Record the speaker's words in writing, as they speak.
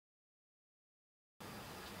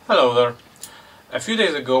Hello there. A few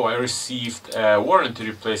days ago I received a warranty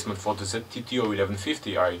replacement for the ZTTO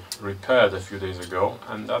 1150 I repaired a few days ago,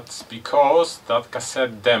 and that's because that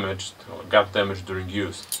cassette got damaged during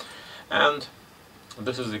use. And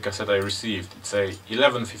this is the cassette I received. It's a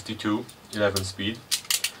 1152 11 speed,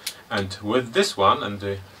 and with this one and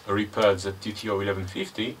the repaired ZTTO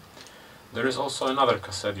 1150 there is also another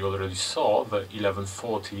cassette you already saw, the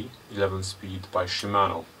 1140 11 speed by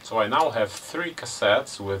Shimano. So I now have 3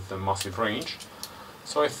 cassettes with a massive range.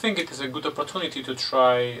 So I think it is a good opportunity to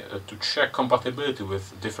try to check compatibility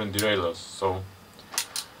with different derailleurs. So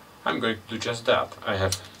I'm going to do just that. I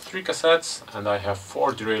have 3 cassettes and I have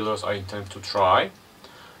 4 derailleurs I intend to try.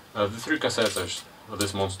 The 3 cassettes are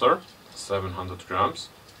this monster, 700 grams.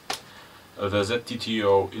 The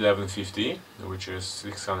ZTTO 1150, which is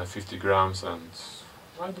 650 grams, and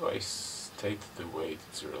why do I state the weight?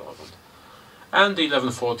 It's irrelevant. And the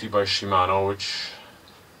 1140 by Shimano, which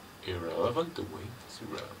irrelevant, the weight is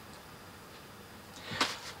irrelevant.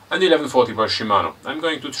 And the 1140 by Shimano. I'm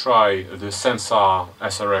going to try the Sensah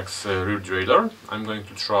SRX rear derailleur. I'm going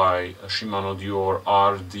to try a Shimano Deore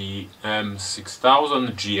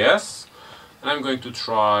RD-M8000 GS, and I'm going to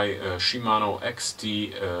try a Shimano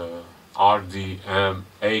XT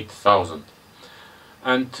RD-M8000.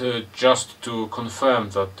 And just to confirm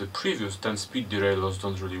that the previous 10-speed derailleurs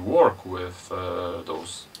don't really work with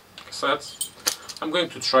those cassettes, I'm going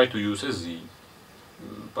to try to use a Z,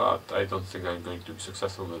 but I don't think I'm going to be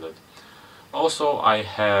successful with it. Also, I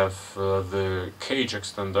have the cage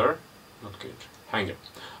extender, not cage, hanger.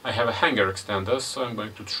 I have a hanger extender, so I'm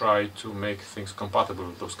going to try to make things compatible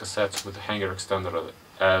with those cassettes with the hanger extender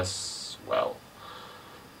as well.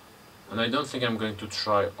 And I don't think I'm going to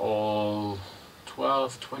try all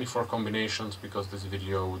 24 combinations, because this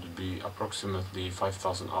video would be approximately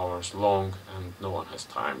 5,000 hours long and no one has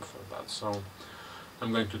time for that. So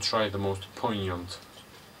I'm going to try the most poignant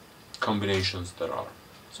combinations there are.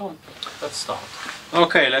 So let's start.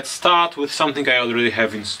 Okay, let's start with something I already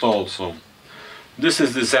have installed. So this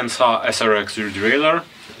is the Sensah SRX rear derailleur.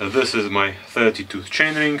 This is my 30-tooth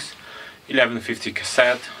chainrings. 1150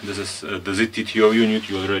 cassette. This is the ZTTO unit,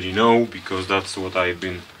 you already know, because that's what I've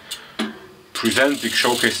been presenting,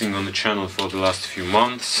 showcasing on the channel for the last few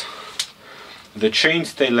months. The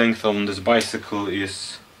chainstay length on this bicycle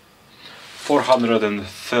is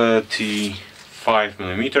 435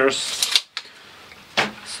 millimeters.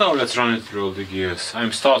 So let's run it through all the gears.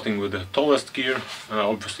 I'm starting with the tallest gear,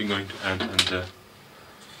 obviously going to end at the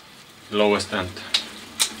lowest end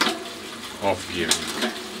of gear.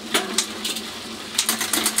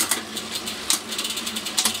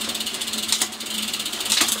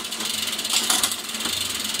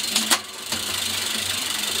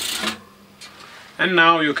 And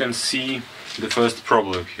now you can see the first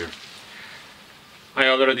problem here.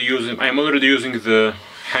 I'm already using the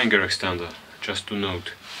hanger extender, just to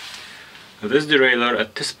note. This derailleur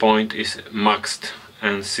at this point is maxed,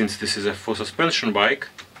 and since this is a full suspension bike,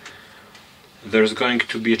 there's going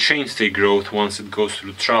to be a chainstay growth once it goes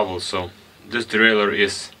through travel, so this derailleur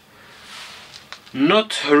is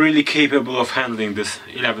not really capable of handling this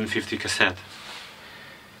 1150 cassette.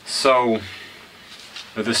 So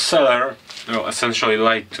the seller essentially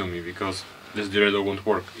lied to me, because this derailleur won't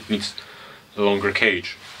work. It needs a longer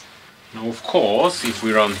cage. Now, of course, if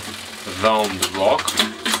we run down the block,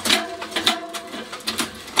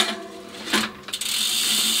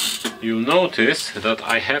 you'll notice that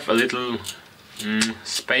I have a little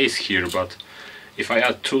space here, but if I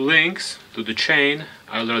add 2 links to the chain,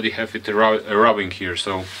 I already have it rubbing here.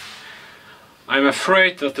 So I'm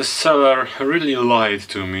afraid that the seller really lied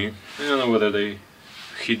to me. I don't know whether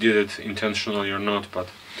he did it intentionally or not,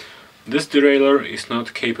 but this derailleur is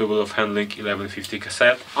not capable of handling 1150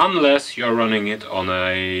 cassette unless you are running it on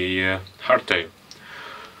a hardtail.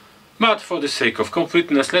 But for the sake of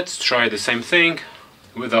completeness, let's try the same thing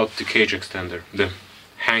without the cage extender, the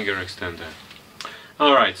hanger extender.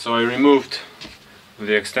 Alright, so I removed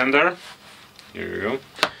the extender. Here we go.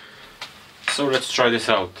 So let's try this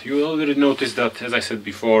out. You already noticed that, as I said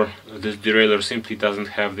before, this derailleur simply doesn't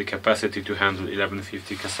have the capacity to handle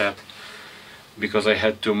 1150 cassette, because I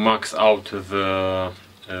had to max out the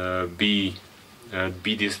B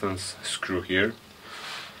distance screw here,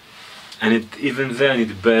 and even then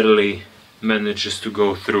it barely manages to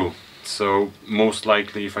go through. So most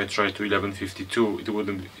likely, if I try to 1152, it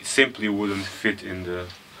simply wouldn't fit in the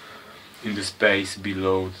space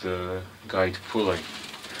below the guide pulley.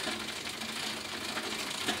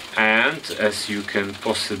 And as you can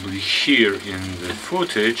possibly hear in the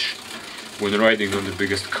footage, when riding on the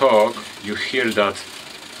biggest cog, you hear that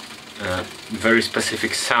very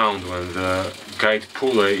specific sound when the guide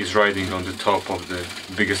pulley is riding on the top of the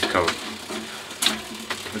biggest cog.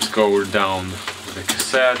 Let's go down the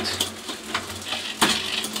cassette,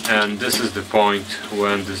 and this is the point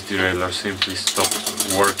when this derailleur simply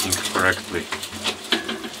stops working correctly.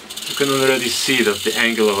 You can already see that the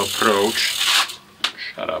angle of approach,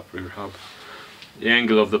 shut up rear hub, the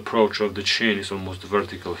angle of the approach of the chain is almost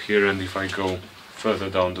vertical here, and if I go further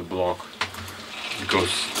down the block it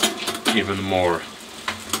goes even more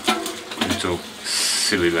into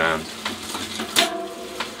silly land.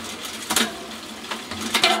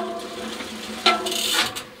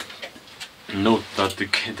 Note that the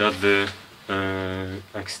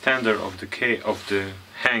extender of the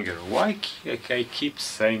hanger. Why I keep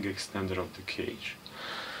saying extender of the cage?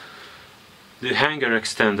 The hanger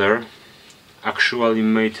extender actually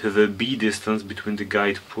made the B distance between the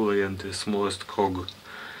guide pulley and the smallest cog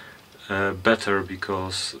better,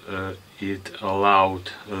 because it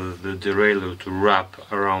allowed the derailleur to wrap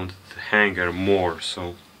around the hanger more,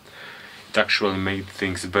 so it actually made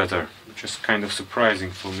things better, which is kind of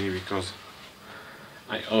surprising for me, because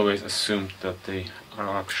I always assumed that they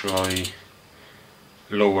are actually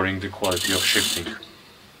lowering the quality of shifting.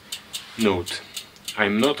 Note,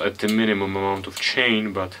 I'm not at the minimum amount of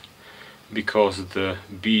chain, but because the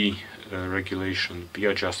B regulation, B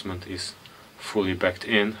adjustment is fully backed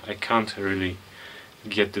in, I can't really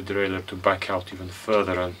get the derailleur to back out even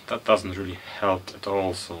further, and that doesn't really help at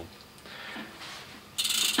all. So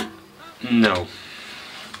no,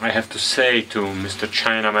 I have to say to Mr.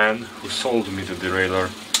 Chinaman who sold me the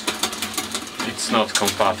derailleur, it's not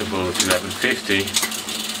compatible with 1150,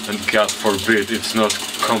 and God forbid it's not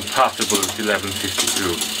compatible with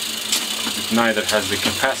 1152. It neither has the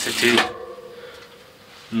capacity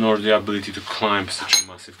nor the ability to climb such a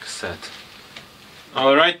massive cassette.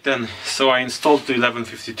 Alright then, so I installed the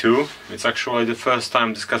 1152. It's actually the first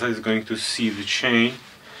time this cassette is going to see the chain,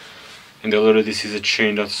 and already this is a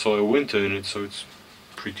chain that saw a winter in it, so it's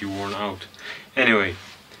pretty worn out. Anyway,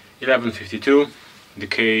 1152,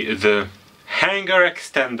 the hanger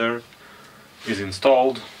extender is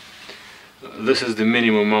installed. This is the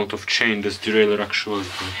minimum amount of chain this derailleur actually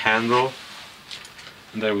can handle,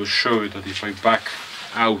 and I will show you that if I back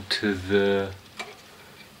out the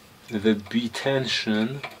B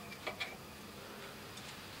tension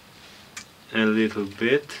a little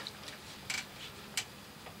bit,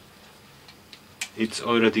 it's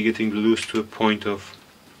already getting loose to a point of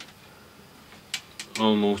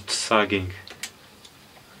almost sagging.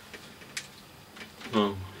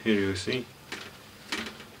 Oh, here you see,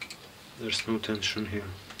 there's no tension here.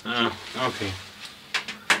 Ah, okay.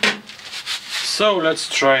 So let's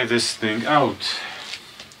try this thing out.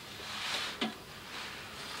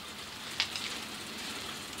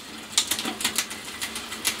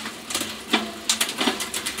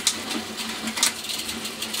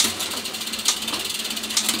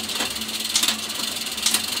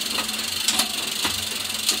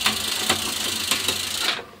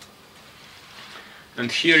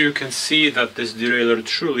 And here you can see that this derailleur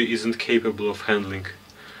truly isn't capable of handling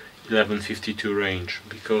 1152 range,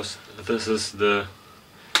 because this is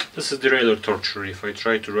derailleur torture. If I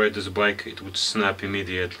try to ride this bike, it would snap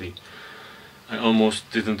immediately. I almost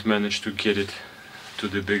didn't manage to get it to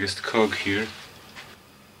the biggest cog here.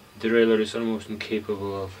 Derailleur is almost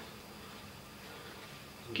incapable of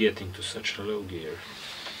getting to such a low gear.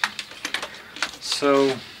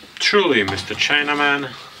 So truly, Mr. Chinaman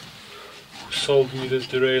who sold me this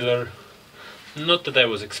derailleur, not that I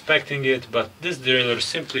was expecting it, but this derailleur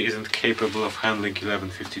simply isn't capable of handling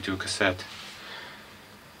 1152 cassette.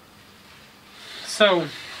 So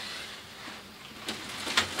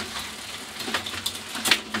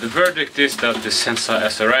the verdict is that the Sensah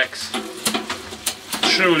SRX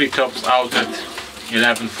truly tops out at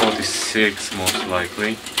 1146 most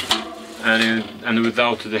likely, and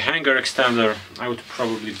without the hanger extender I would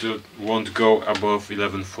probably won't go above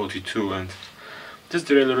 1142, and this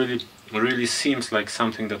derailleur really seems like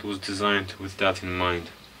something that was designed with that in mind.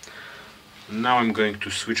 Now I'm going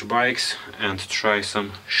to switch bikes and try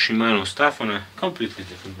some Shimano stuff on a completely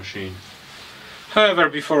different machine. However,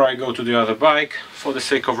 before I go to the other bike, for the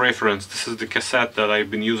sake of reference, this is the cassette that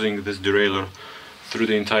I've been using this derailleur through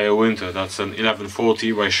the entire winter. That's an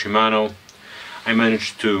 1140 by Shimano. I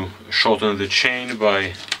managed to shorten the chain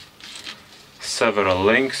by several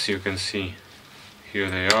lengths. You can see here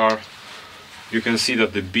they are. You can see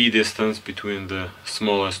that the B distance between the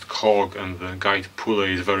smallest cog and the guide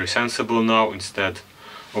pulley is very sensible now, instead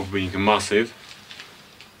of being massive.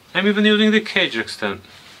 I'm even using the cage extender,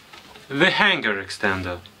 the hanger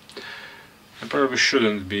extender. I probably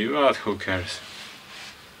shouldn't be, but who cares.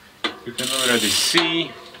 You can already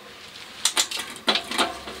see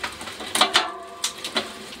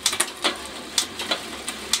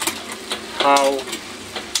how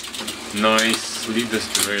nicely this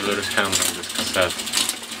derailleur is handling this cassette.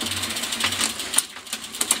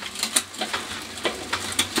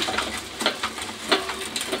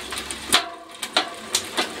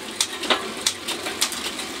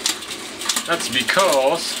 That's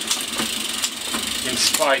because, in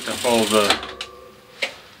spite of all the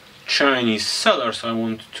Chinese sellers I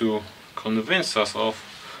want to convince us of,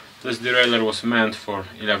 this derailleur was meant for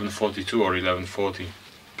 1142 or 1140,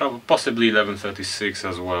 possibly 1136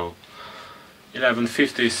 as well.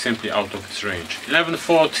 1150 is simply out of its range.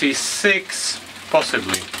 1146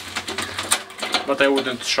 possibly, but I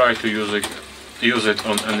wouldn't try to use it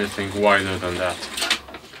on anything wider than that.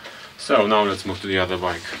 So now let's move to the other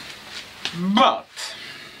bike. But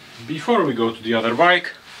before we go to the other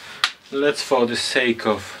bike, let's, for the sake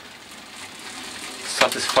of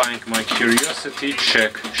satisfying my curiosity,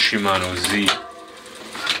 check Shimano Z.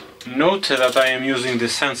 Note that I am using the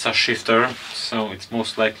Sensah shifter, so it's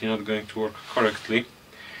most likely not going to work correctly.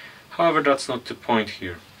 However, that's not the point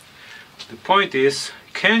here. The point is,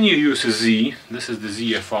 can you use a Z, this is the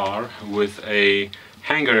ZFR, with a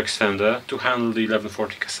hanger extender to handle the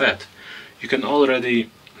 1140 cassette? You can already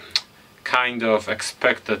kind of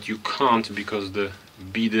expect that you can't, because the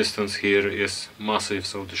B distance here is massive,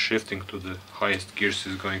 so the shifting to the highest gears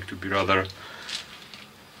is going to be rather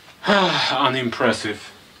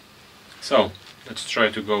unimpressive. So let's try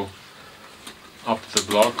to go up the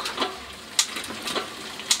block.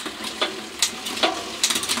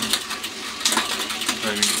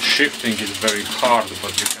 I mean, shifting is very hard,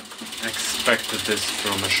 but you can expect this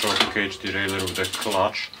from a short cage derailleur with a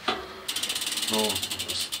clutch. Oh,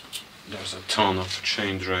 there's a ton of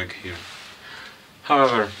chain drag here.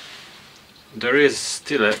 However, there is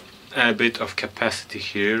still a bit of capacity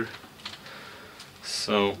here,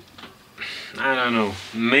 so I don't know,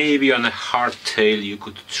 maybe on a hardtail you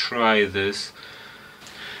could try this.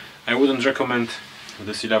 I wouldn't recommend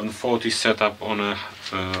this 1140 setup on a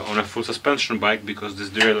full suspension bike, because this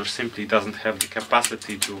derailleur simply doesn't have the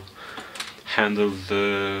capacity to handle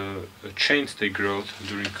the chainstay growth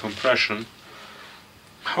during compression.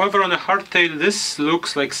 However, on a hardtail this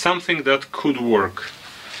looks like something that could work.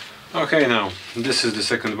 Okay, now this is the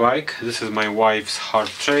second bike. This is my wife's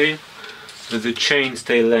hardtail. The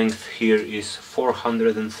chainstay length here is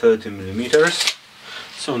 430 millimeters,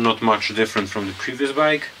 so not much different from the previous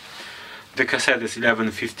bike. The cassette is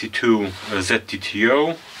 1152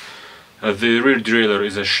 ZTTO. The rear derailleur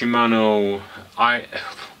is a Shimano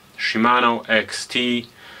XT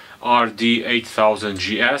RD-M8000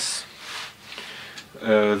 GS.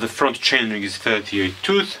 The front chainring is 38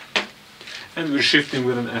 tooth, and we're shifting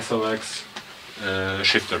with an SLX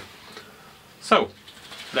shifter. So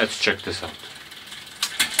let's check this out.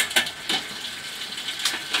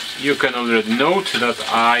 You can already note that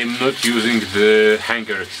I'm not using the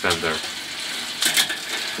hanger extender,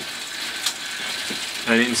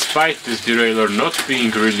 and in spite this derailleur not being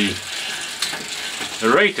really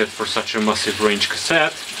rated for such a massive range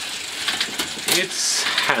cassette, it's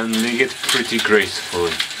handling it pretty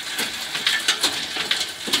gracefully.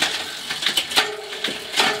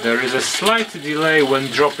 There is a slight delay when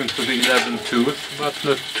dropping to the 11 tooth, but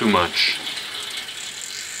not too much.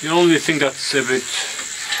 The only thing that's a bit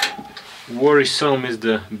worrisome is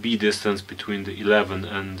the B distance between the 11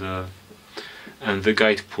 and the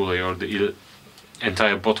guide pulley, or the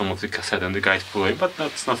entire bottom of the cassette and the guide pulley, but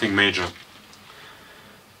that's nothing major.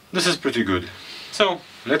 This is pretty good. So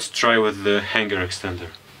let's try with the hanger extender.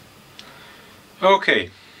 Okay,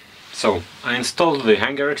 so I installed the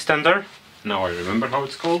hanger extender. Now I remember how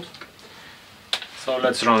it's called. So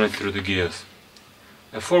let's run it through the gears.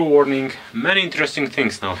 A forewarning, many interesting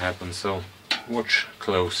things now happen, so watch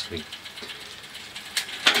closely.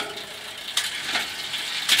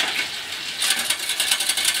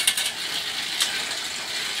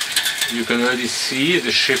 You can already see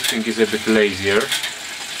the shifting is a bit lazier,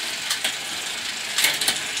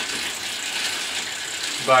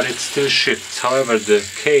 but it still shifts. However, the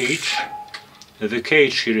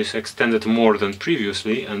cage here is extended more than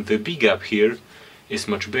previously, and the B gap here is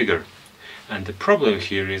much bigger. And the problem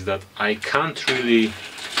here is that I can't really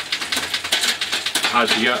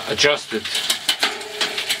adjust it.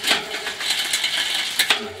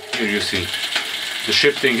 Here you see, the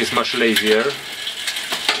shifting is much lazier,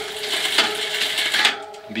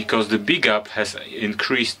 because the B gap has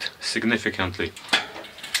increased significantly.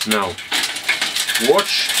 Now,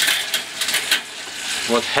 watch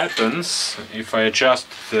what happens if I adjust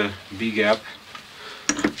the B gap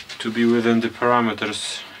to be within the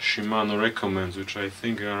parameters Shimano recommends, which I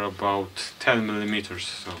think are about 10 millimeters.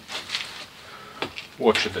 So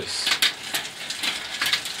watch this.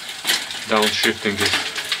 Downshifting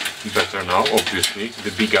is better now, obviously.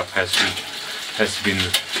 The big up has been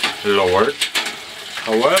lowered.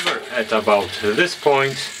 However, at about this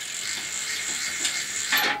point,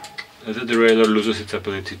 the derailleur loses its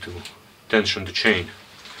ability to tension the chain,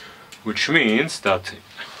 which means that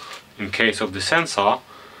in case of the Sensah,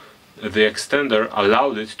 the extender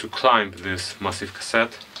allowed it to climb this massive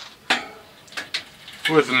cassette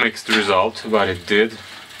with mixed result, but it did.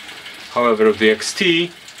 However, with the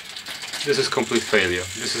XT, this is complete failure.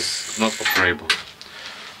 This is not operable.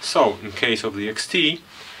 So, in case of the XT,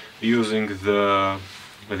 using the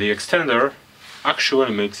extender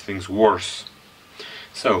actually makes things worse.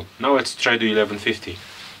 So, now let's try the 1150.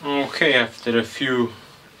 Okay, after a few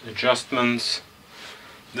adjustments,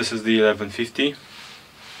 this is the 1150.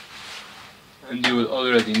 And you will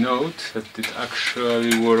already note that it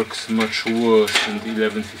actually works much worse than the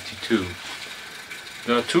 1152.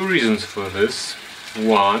 There are two reasons for this.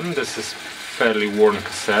 One, this is fairly worn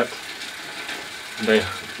cassette, and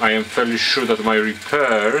I am fairly sure that my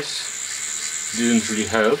repairs didn't really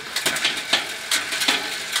help.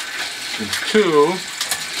 And two,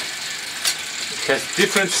 it has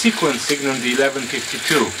different sequencing than the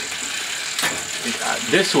 1152.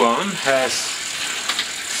 This one has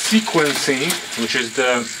sequencing, which is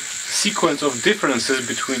the sequence of differences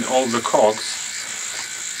between all the cogs,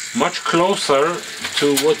 much closer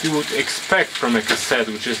to what you would expect from a cassette,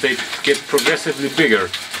 which is they get progressively bigger,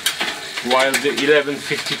 while the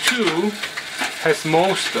 1152 has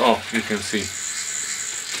most, you can see,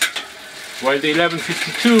 while the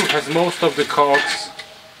 1152 has most of the cogs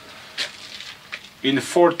in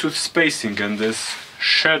 4-tooth spacing, and this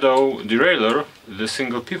shadow derailleur, the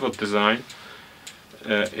single pivot design,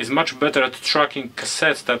 is much better at tracking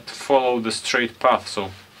cassettes that follow the straight path.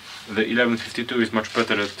 So the 1152 is much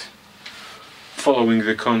better at following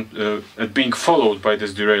the at being followed by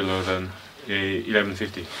this derailleur than a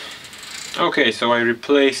 1150. Okay, so I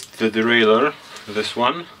replaced the derailleur, this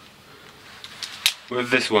one, with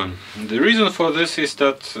this one. The reason for this is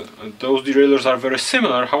that those derailleurs are very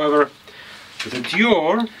similar. However, the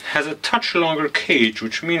Deore has a touch longer cage,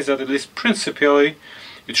 which means that at least principally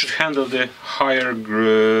it should handle the higher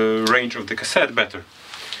range of the cassette better.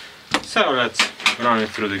 So let's run it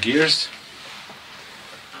through the gears.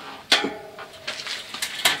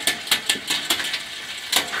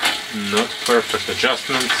 Not perfect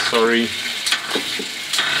adjustment, sorry.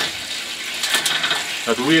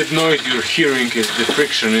 That weird noise you're hearing is the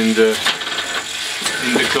friction in the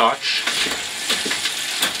clutch.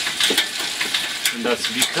 And that's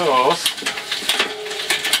because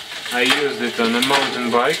I used it on a mountain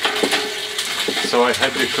bike, so I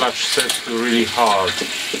had the clutch set to really hard.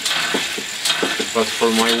 But for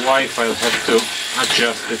my wife I'll have to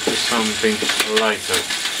adjust it to something lighter.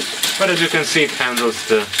 But as you can see, it handles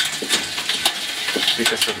the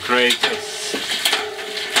cassette great.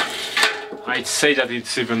 I'd say that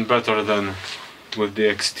it's even better than with the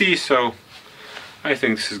XT, so I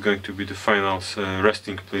think this is going to be the final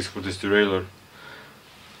resting place for this derailleur.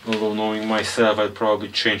 Although knowing myself, I'll probably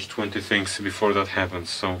change 20 things before that happens.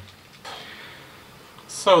 So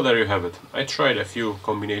there you have it. I tried a few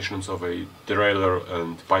combinations of a derailleur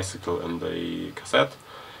and bicycle and a cassette,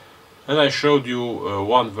 and I showed you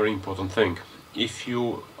one very important thing. If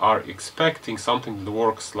you are expecting something that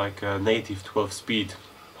works like a native 12-speed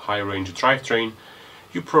high-range drivetrain,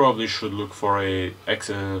 you probably should look for a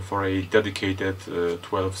dedicated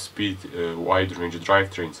 12-speed wide-range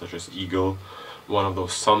drivetrain, such as Eagle, one of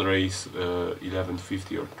those Sunrays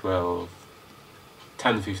 1150 or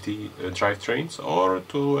 1050 drivetrains, or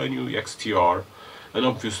to a new XTR. And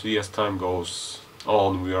obviously, as time goes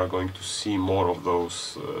on, we are going to see more of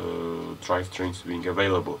those drivetrains being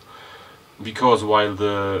available. Because while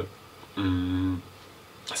the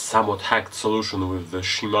somewhat hacked solution with the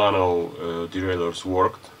Shimano derailleurs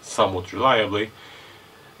worked somewhat reliably,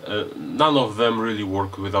 none of them really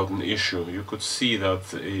work without an issue. You could see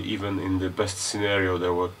that even in the best scenario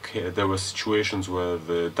there were situations where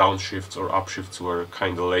the downshifts or upshifts were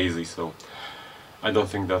kind of lazy, so I don't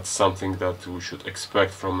think that's something that we should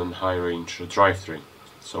expect from a high-range drivetrain.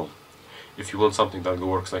 So if you want something that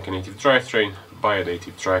works like a native drivetrain, buy a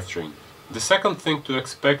native drivetrain. The second thing to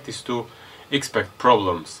expect is to expect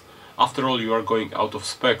problems. After all, you are going out of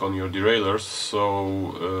spec on your derailleurs,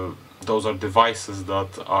 so those are devices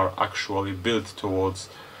that are actually built towards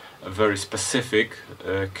a very specific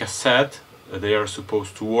cassette they are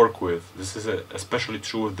supposed to work with. This is especially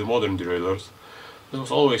true with the modern derailleurs, This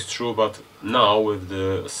was always true, but now with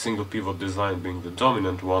the single pivot design being the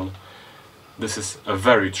dominant one, this is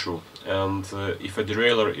very true. And if a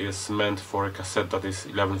derailleur is meant for a cassette that is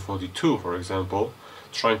 1142, for example,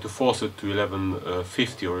 trying to force it to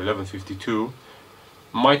 1150 or 1152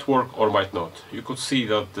 might work or might not. You could see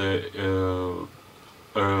that the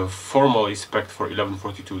formally spec'd for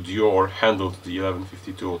 1142 Deore handled the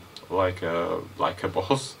 1152 like a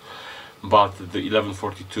boss, but the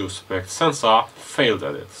 1142 spec Sensah failed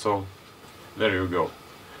at it. So there you go.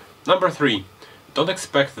 Number 3. Don't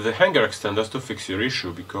expect the hanger extenders to fix your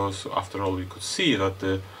issue, because after all we could see that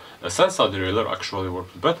the Sensah derailleur actually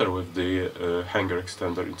worked better with the hanger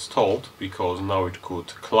extender installed, because now it could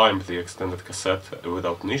climb the extended cassette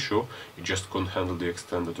without an issue. It just couldn't handle the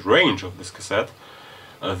extended range of this cassette.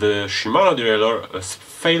 The Shimano derailleur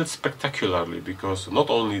failed spectacularly, because not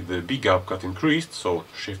only the B-gap got increased, so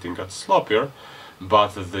shifting got sloppier, but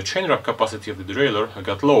the chain wrap capacity of the derailleur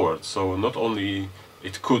got lowered. So not only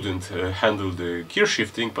it couldn't handle the gear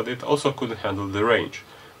shifting, but it also couldn't handle the range.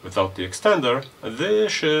 Without the extender, the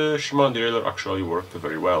Shimano derailleur actually worked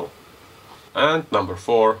very well. And number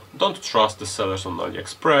 4, don't trust the sellers on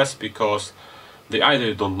AliExpress, because they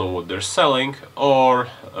either don't know what they're selling, or,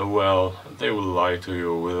 well, they will lie to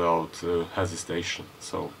you without hesitation.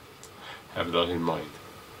 So have that in mind.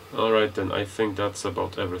 Alright then, I think that's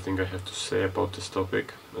about everything I have to say about this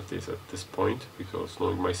topic, at least at this point, because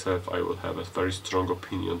knowing myself, I will have a very strong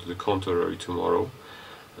opinion to the contrary tomorrow,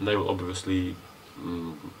 and I will obviously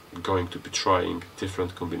going to be trying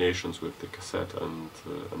different combinations with the cassette and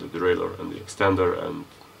the derailleur and the extender and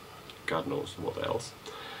God knows what else.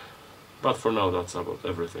 But for now, that's about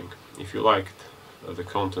everything. If you liked the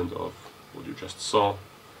content of what you just saw,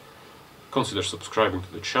 consider subscribing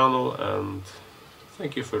to the channel, and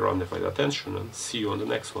thank you for your undivided attention, and see you on the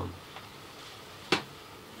next one.